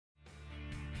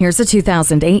Here's a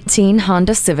 2018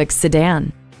 Honda Civic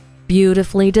sedan.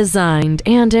 Beautifully designed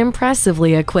and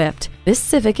impressively equipped, this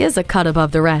Civic is a cut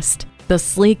above the rest. The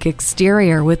sleek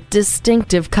exterior with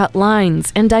distinctive cut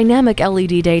lines and dynamic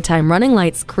LED daytime running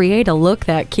lights create a look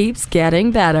that keeps getting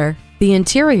better. The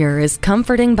interior is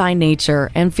comforting by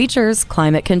nature and features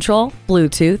climate control,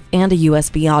 Bluetooth, and a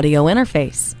USB audio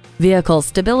interface. Vehicle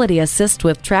stability assist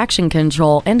with traction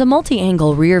control and a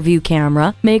multi-angle rear-view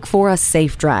camera make for a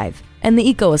safe drive, and the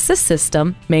Eco Assist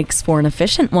system makes for an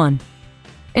efficient one.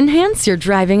 Enhance your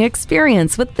driving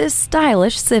experience with this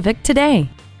stylish Civic today.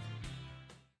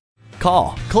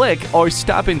 Call, click, or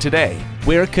stop in today.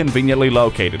 We're conveniently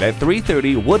located at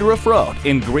 330 Woodruff Road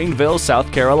in Greenville,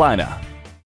 South Carolina.